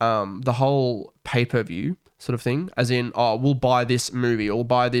 the whole pay-per-view sort of thing, as in, we'll buy this movie or we'll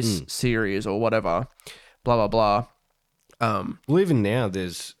buy this series or whatever, blah, blah, blah. Well, even now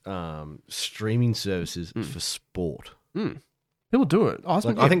there's streaming services for sport. People do it. I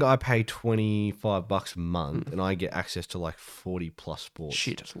think I pay $25 a month and I get access to like 40 plus sports.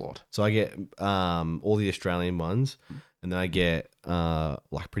 Shit, that's a lot. So I get all the Australian ones, and then I get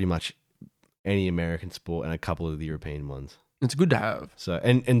like pretty much any American sport and a couple of the European ones. It's good to have. So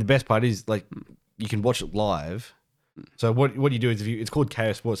and the best part is like you can watch it live. So what you do is it's called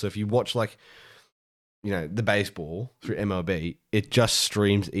KO Sports. So if you watch like the baseball through MLB, it just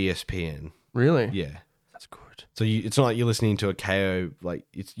streams ESPN. Really? Yeah. That's good. So it's not like you're listening to a KO, like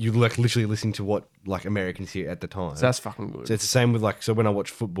you're like literally listening to what like Americans hear at the time. So that's fucking good. So it's the same with so when I watch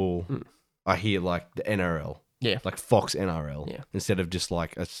football, I hear like the NRL. Yeah. Like Fox NRL. Yeah. Instead of just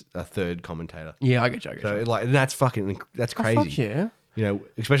like a third commentator. Yeah, I get you. So that's crazy. Fuck yeah.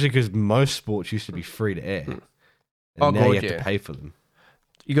 Especially because most sports used to be free to air. And now you have to pay for them.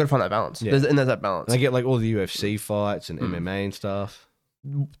 You got to find that balance. Yeah. There's that balance. And I get like all the UFC fights and MMA and stuff.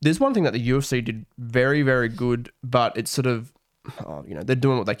 There's one thing that the UFC did very, very good, but it's sort of, they're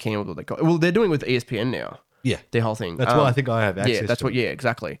doing what they can with what they got. Well, they're doing it with ESPN now. Yeah. Their whole thing. That's why I think I have access to it. Yeah,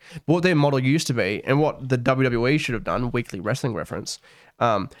 exactly. What their model used to be, and what the WWE should have done, weekly wrestling reference,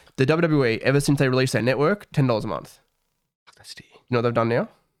 the WWE, ever since they released their network, $10 a month. That's dear. You know what they've done now?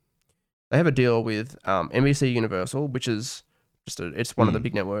 They have a deal with NBC Universal, which is it's one of the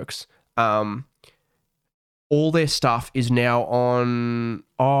big networks. All their stuff is now on.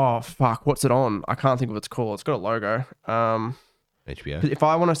 Oh fuck, what's it on? I can't think of what it's called. It's got a logo. HBO. If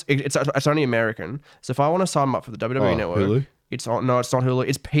I want to, it's only American. So if I want to sign up for the WWE network, Hulu? it's on. No, it's not Hulu.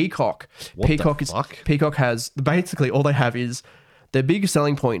 It's Peacock. What Peacock the fuck? Peacock has basically all they have is their big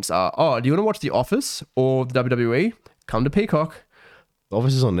selling points are. Do you want to watch The Office or the WWE? Come to Peacock. The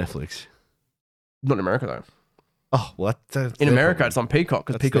Office is on Netflix. Not in America though. Oh, what? In America, it's on Peacock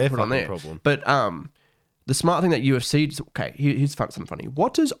because Peacock put it on there. Problem. But the smart thing that UFC... Okay, here's something funny.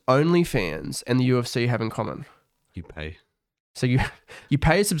 What does OnlyFans and the UFC have in common? You pay. So you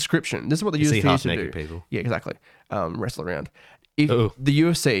pay a subscription. This is what the UFC used to do. People. Yeah, exactly. Wrestle around. If the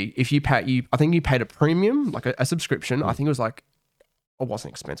UFC, if you pay, I think you paid a premium, like a subscription. I think it was like, it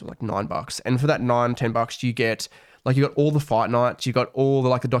wasn't expensive, like $9. And for that $10, you get you got all the fight nights, you got all the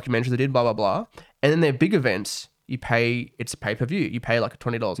the documentaries they did, blah blah blah. And then their big events, you pay. It's a pay-per-view. You pay like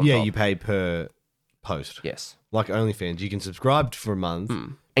 $20 on top. You pay per post. Yes. Like OnlyFans, you can subscribe for a month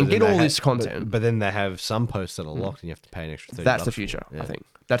And but get then all they this content. But then they have some posts that are locked, and you have to pay an extra $30. That's the for it. future, Yeah. I think.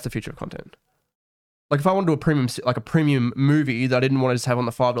 That's the future of content. Like if I want to do a premium movie that I didn't want to just have on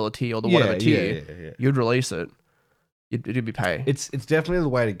the $5 tier or the whatever tier, Yeah. you'd release it. It'd be pay. It's definitely the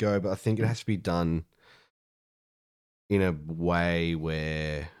way to go, but I think it has to be done in a way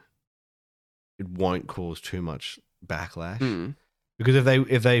where it won't cause too much backlash. Mm. Because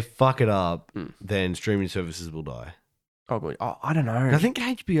if they fuck it up, Mm. then streaming services will die. Oh, good. Oh, I don't know. I think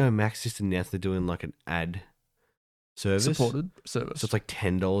HBO Max just announced they're doing like an ad service. Supported service. So it's like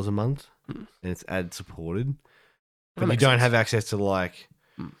 $10 a month, Mm. and it's ad supported. That But you makes don't sense. have access to like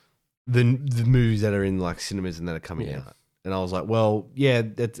Mm. the movies that are in like cinemas and that are coming Yeah. out. And I was like, well, yeah,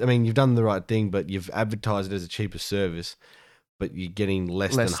 I mean, you've done the right thing, but you've advertised it as a cheaper service, but you're getting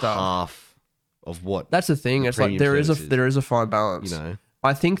less than stuff. half of what That's the thing. the It's like premium there is services. a fine balance. you know.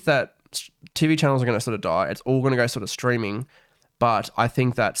 I think that TV channels are going to sort of die. It's all going to go sort of streaming, but I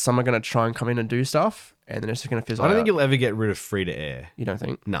think that some are going to try and come in and do stuff, and then it's just going to fizzle I don't out. think you'll ever get rid of free to air. You don't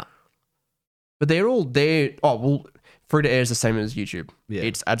think? No. But they're all there. Oh well, free to air is the same as YouTube. Yeah.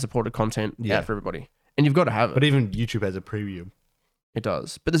 It's ad supported content Yeah. out for everybody, and you've got to have it. But even YouTube has a premium. It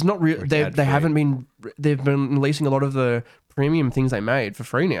does, but there's not real. Like They ad-free. haven't been. They've been releasing a lot of the premium things they made for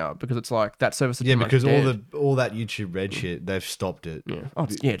free now because it's like that service. Is Yeah, pretty much because dead. all that YouTube Red shit, they've stopped it. Yeah. Oh,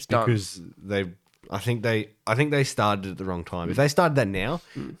 it's done. Because I think they started it at the wrong time. If they started that now,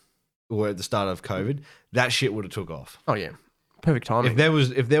 or at the start of COVID, that shit would have took off. Oh yeah, perfect timing.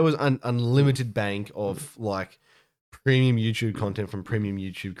 If there was an unlimited bank of like premium YouTube content from premium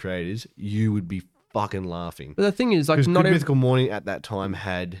YouTube creators, you would be fucking laughing. But the thing is, like, Because not Good every, Mythical Morning at that time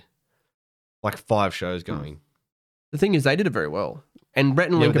had like 5 shows going. the thing is, they did it very well. And Rhett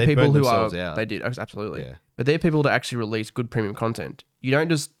and Yeah, Link but are they people burned who are themselves out. they did absolutely. Yeah. But they're people to actually release good premium content. You don't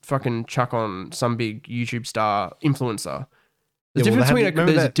just fucking chuck on some big YouTube star influencer. There's Yeah, well, difference they between had-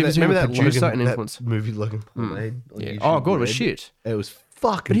 there's a difference between a remember that producer Logan- and that influencer. movie Logan Paul made on Yeah. YouTube Oh god, it was Red? shit. It was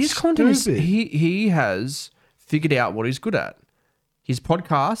fucking But his content is stupid. he has figured out what he's good at. His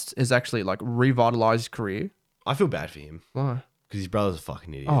podcast has actually like revitalized his career. I feel bad for him Why? because his brother's a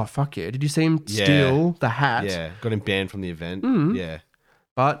fucking idiot. Oh fuck yeah! Did you see him Yeah. steal the hat? Yeah, got him banned from the event. Mhm. Yeah.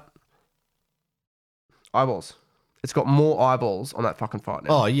 But eyeballs. It's got more eyeballs on that fucking fight now.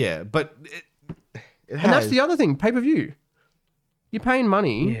 Oh yeah, but it has. and that's the other thing. Pay per view. You're paying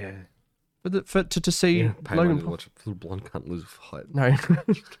money yeah. to see Pay Logan money to Paul. watch a little blonde cunt lose a fight. No,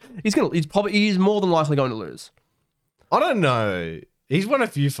 he's more than likely going to lose. I don't know. He's won a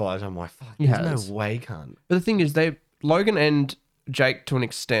few fights. I'm like, fuck. He There's has. no way, cunt. But the thing is, Logan and Jake, to an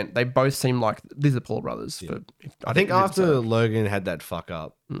extent, they both seem like these are Paul brothers. For, I think after Logan had that fuck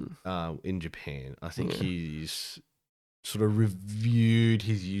up Hmm. in Japan, I think he's sort of reviewed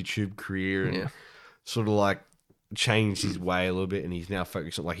his YouTube career and Yeah. sort of like changed his way a little bit, and he's now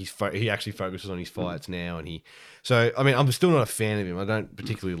focused on like he actually focuses on his fights now, and so I mean I'm still not a fan of him. I don't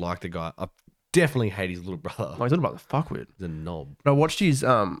particularly like the guy. I definitely hate his little brother. Oh, he's not about the fuckwit. The knob. But I watched his.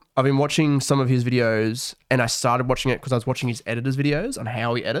 I've been watching some of his videos, and I started watching it because I was watching his editors' videos on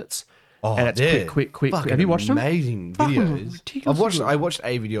how he edits. Oh, And it's they're quick. fucking Have you watched them? amazing Fucking videos. ridiculously I watched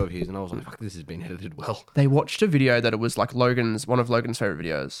a video of his, and I was like, "Fuck, this has been edited well." They watched a video that it was like one of Logan's favorite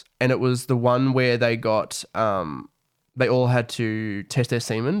videos, and it was the one where they got they all had to test their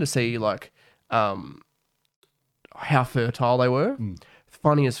semen to see like how fertile they were.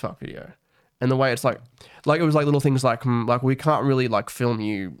 Funny as fuck video, and the way it's like it was like little things like we can't really like film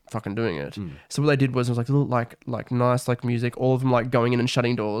you fucking doing it. So what they did was it was like little like nice like music, all of them like going in and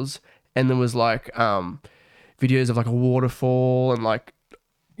shutting doors, and there was like videos of like a waterfall and like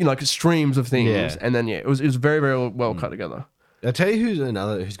like streams of things, Yeah. and then it was very very well cut together. I'll tell you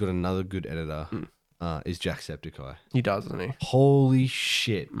who's got another good editor is Jacksepticeye. He does, doesn't he? Holy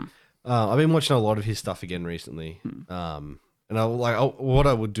shit! I've been watching a lot of his stuff again recently. And what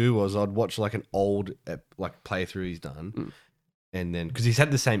I would do was I'd watch like an old like playthrough he's done, and then because he's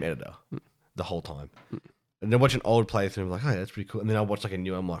had the same editor the whole time, and then watch an old playthrough and I'm like, oh, that's pretty cool. And then I watch like a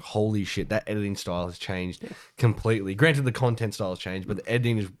new, I'm like, holy shit, that editing style has changed completely. Granted, the content style has changed, but the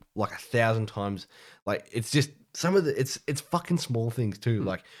editing is like 1,000 times. Like it's just some of the it's fucking small things too,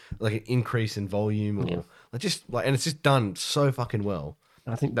 like an increase in volume or and it's just done so fucking well.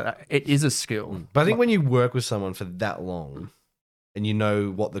 I think that it is a skill. But I think when you work with someone for that long, and you know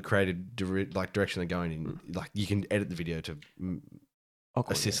what the creative direction they're going in, like you can edit the video to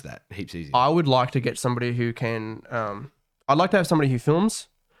assist that heaps easier. I would like to get somebody who can. I'd like to have somebody who films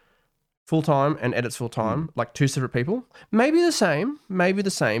full time and edits full time, like two separate people. Maybe the same,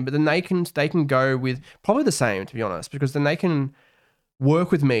 but then they can go with probably the same, to be honest, because then they can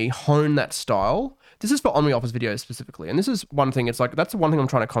work with me, hone that style. This is for On Me Offers videos specifically, and this is one thing. It's like that's the one thing I'm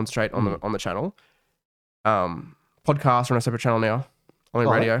trying to concentrate on the channel. Podcast on a separate channel now. I'm in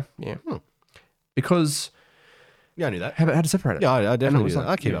radio, yeah, because Yeah, I knew that. how to separate it? Yeah, I definitely was do like-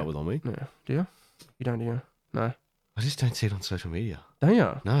 that. I keep yeah. up with On Me. Yeah. Do you? You don't, do you? No. I just don't see it on social media. Don't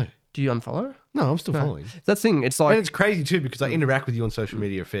you? No. Do you unfollow? No, I'm still following. That's the thing. It's And like it's crazy too because I interact with you on social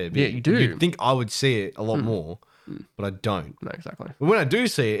media a fair bit. Yeah, you do. You'd think I would see it a lot more, but I don't. no, exactly. But when I do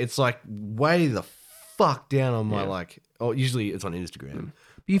see it, it's like way the fuck down on my Yeah. like. Oh, usually it's on Instagram.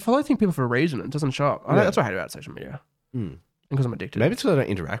 But you follow people for a reason. It doesn't show up. Yeah. That's what I hate about social media. Mm. Because I'm addicted. Maybe it's because I don't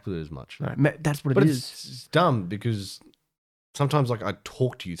interact with it as much. No, that's what But it it's, is. it's dumb because sometimes like I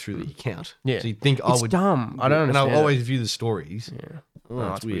talk to you through the account. Yeah. So you think I It's would. dumb. I don't And understand. I'll always view the stories. Yeah. Oh, No,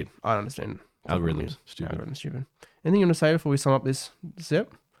 it's it's weird. I don't understand. Algorithms. Stupid. Algorithms stupid. Anything you want to say before we sum up this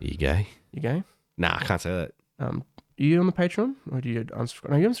step? Are you gay? You gay? Nah, I can't say that. Are you on the Patreon? Or do you unsubscribe?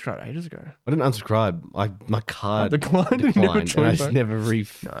 No, you unsubscribed ages ago. I didn't unsubscribe. My card Declined. You never declined, and I joined just back? never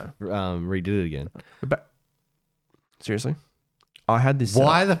No. redid it again. But seriously? I had this.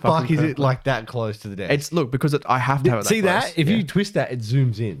 Why the fuck fucking is it perfect. like that close to the desk? It's look because I have to have it. See that? close. If Yeah. you twist that, it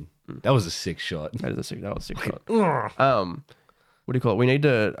zooms in. That was a sick shot. That was a sick shot. Ugh. What do you call it? We need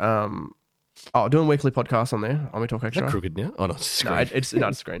to doing weekly podcasts on there. On We Talk Is that Extra. crooked now? Oh no, it's a screen. No, it's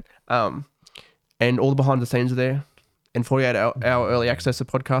not a screen. And all the behind the scenes are there, and 48 hour early access to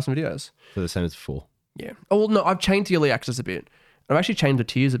podcasts and videos. For the same as before. Yeah. Oh well, no, I've changed the early access a bit. I've actually changed the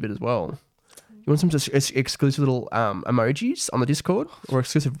tiers a bit as well. You want some just exclusive little emojis on the Discord or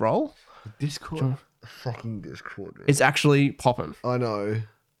exclusive role? Discord. Fucking Discord. Man. It's actually popping. I know.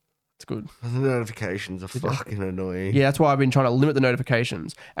 It's good. The notifications are fucking annoying. Yeah, that's why I've been trying to limit the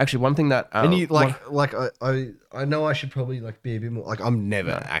notifications. Actually, one thing that And you I know I should probably like be a bit more like I'm never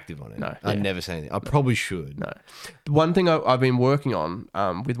active on it. No, I yeah. never say anything. I probably should. No. The one thing I've been working on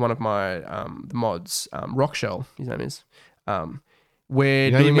with one of my the mods, Rockshell, his name is, we're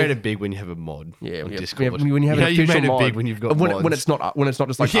You know, you doing made it big when you have a mod. yeah, on yeah, Discord. when you have an you official made it mod, big when you've got when mods. it's not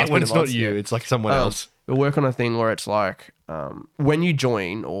just like yeah, us when putting it's not mods, you, yeah. it's like someone else. We're working on a thing where it's like when you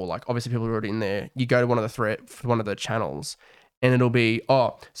join, or like obviously people are already in there, you go to one of the channels, and it'll be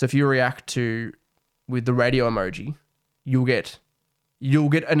so if you react to with the radio emoji, you'll get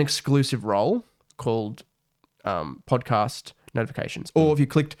an exclusive role called podcast notifications, or if you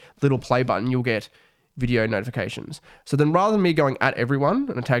clicked the little play button, you'll get video notifications. So then rather than me going at everyone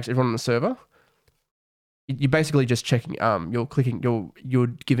and it tags everyone on the server, you're basically just checking, you're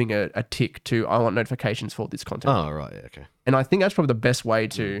giving a tick to, I want notifications for this content. Oh right, yeah, okay. And I think that's probably the best way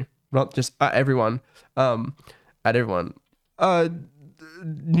to not just at everyone,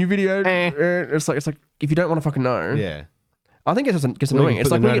 new video. It's like if you don't want to fucking know, Yeah. I think it's Well, annoying. you It's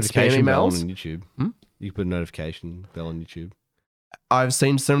can like put when the you get spam notification bell emails. on YouTube. You can put a notification bell on YouTube. I've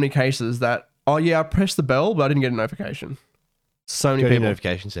seen so many cases that I pressed the bell but I didn't get a notification. So many Go to people.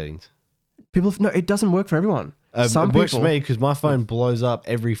 notification settings. No, it doesn't work for everyone. Some it works people for me because my phone blows up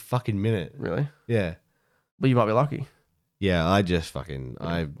every fucking minute. really, Yeah. but you might be lucky. Yeah, I just fucking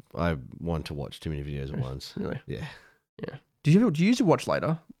I want to watch too many videos at once. Really, Yeah. do you use your watch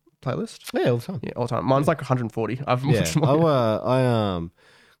later playlist? Yeah, all the time. Yeah, all the time. Mine's like 140. I've Yeah. watched mine.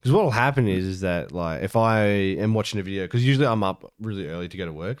 Because what'll happen is that like if I am watching a video, because usually I'm up really early to go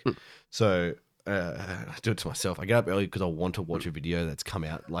to work, so I do it to myself. I get up early because I want to watch a video that's come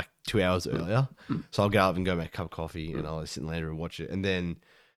out like 2 hours earlier. So I'll get up and go make a cup of coffee, and I'll sit in later and watch it, and then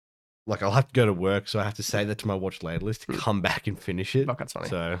like I'll have to go to work, so I have to save that to my watch later list to come back and finish it. Fuck, that's funny.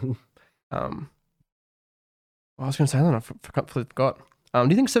 So I was going to say that. I forgot. Do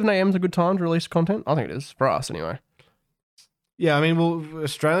you think 7 a.m. is a good time to release content? I think it is for us anyway. yeah, I mean, well,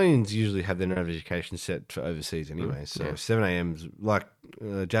 Australians usually have their notifications set for overseas anyway. So yeah. 7 a.m.'s like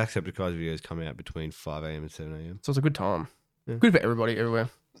Jacksepticeye's videos come out between 5 a.m. and 7 a.m. So it's a good time. Yeah. Good for everybody everywhere.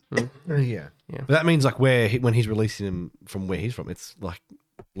 Yeah. Yeah. But that means like when he's releasing them from where he's from, it's like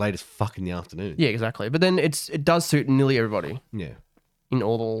late as fuck in the afternoon. Yeah, exactly. But then it does suit nearly everybody Yeah. in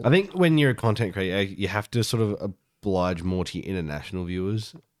all I think when you're a content creator, you have to sort of oblige more to your international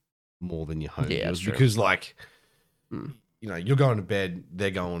viewers more than your home Yeah, that's viewers true. because like Mm. you know, you're going to bed,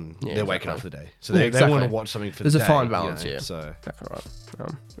 they're waking up for the day. So Yeah, they exactly. want to watch something for There's the a day. fine you balance, know, yeah. So Exactly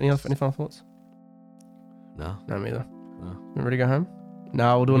right. Any final thoughts? no. No, me either. No. You ready to go home?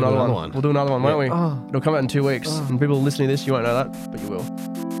 No, we'll do We'll do another another one. one. We'll do another one, won't we? Oh, It'll come out in 2 weeks. And people listening to this, you won't know that, but you will.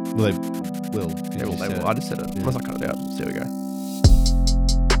 well, they will. They will. I just said it. Yeah. Unless I cut it out. So there we go.